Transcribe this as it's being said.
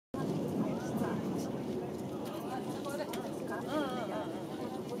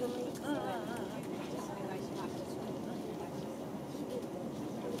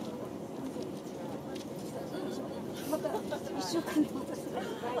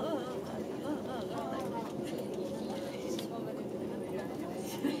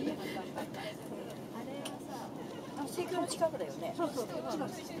京の近くだよね。そうそう、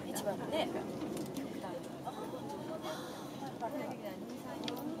一番のね。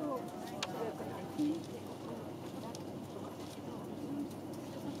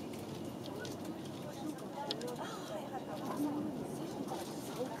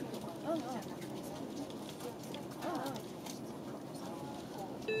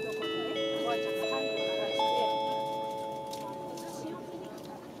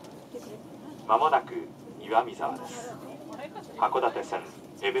まもなく岩見沢です。函館線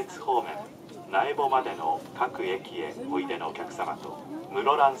江別方面苗穂までの各駅へおいでのお客様と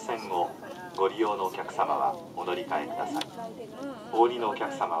室蘭線をご利用のお客様はお乗り換えください。お降りのお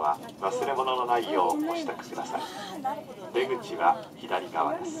客様は忘れ物のないようお支度ください。出口は左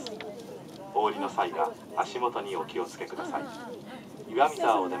側です。お降りの際は足元にお気をつけください。岩見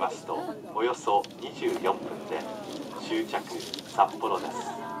沢を出ますとおよそ24分で終着札幌で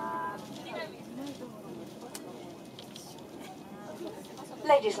す。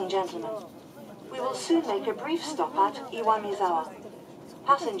Ladies and gentlemen, we will soon make a brief stop at Iwamizawa.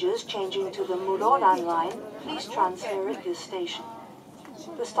 Passengers changing to the Muroran line, please transfer at this station.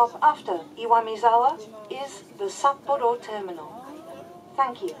 The stop after Iwamizawa is the Sapporo terminal.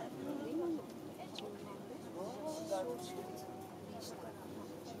 Thank you.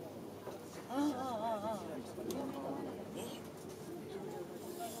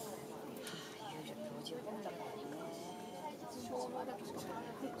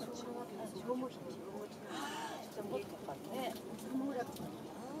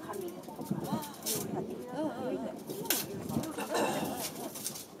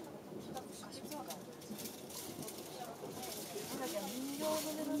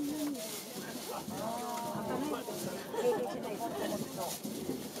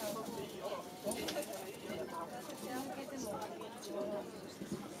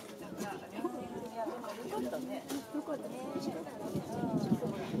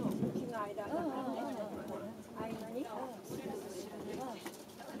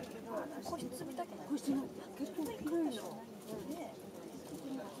 個室見たくない。個室の結構低いの。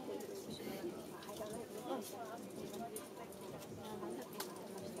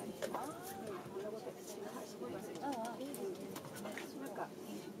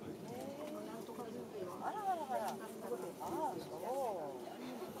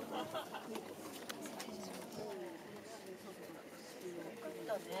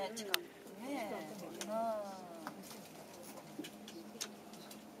近くね。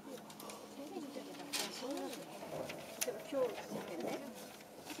今日だけね、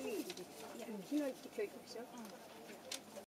昨日行って今日行くでしょ。